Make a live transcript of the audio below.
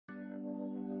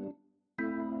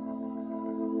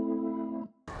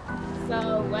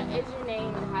So, what is your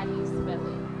name and how do you spell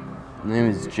it? My name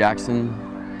is Jackson,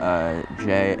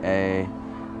 Jaxon.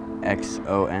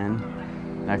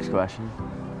 Next question.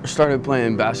 I started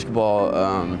playing basketball,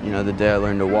 the day I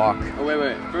learned to walk. Oh,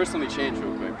 wait. First, let me change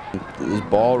real quick. This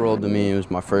ball rolled to me. It was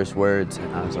my first words,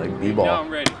 and I was like, B-ball. Now I'm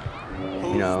ready.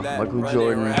 Michael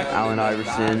Jordan, Allen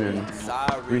Iverson, and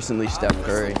recently Steph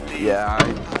Curry. Yeah,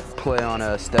 I play on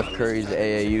Steph Curry's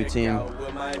AAU team.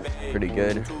 Pretty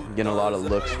good. Getting a lot of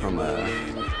looks from a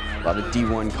lot of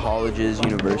D1 colleges,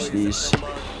 universities,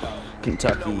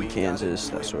 Kentucky, Kansas,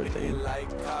 that sort of thing.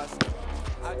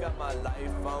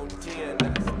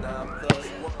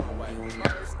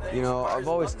 I've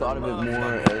always thought of it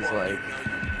more as like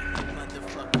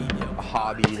a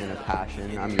hobby than a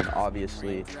passion. I mean,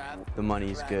 obviously, the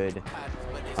money's good.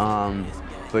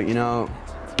 But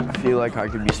I feel like I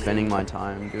could be spending my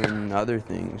time doing other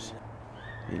things,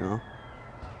 But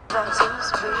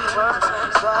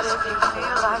if you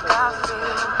feel like I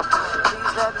feel,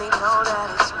 please let me know that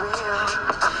it's real.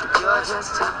 You're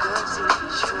just too good to be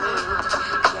true.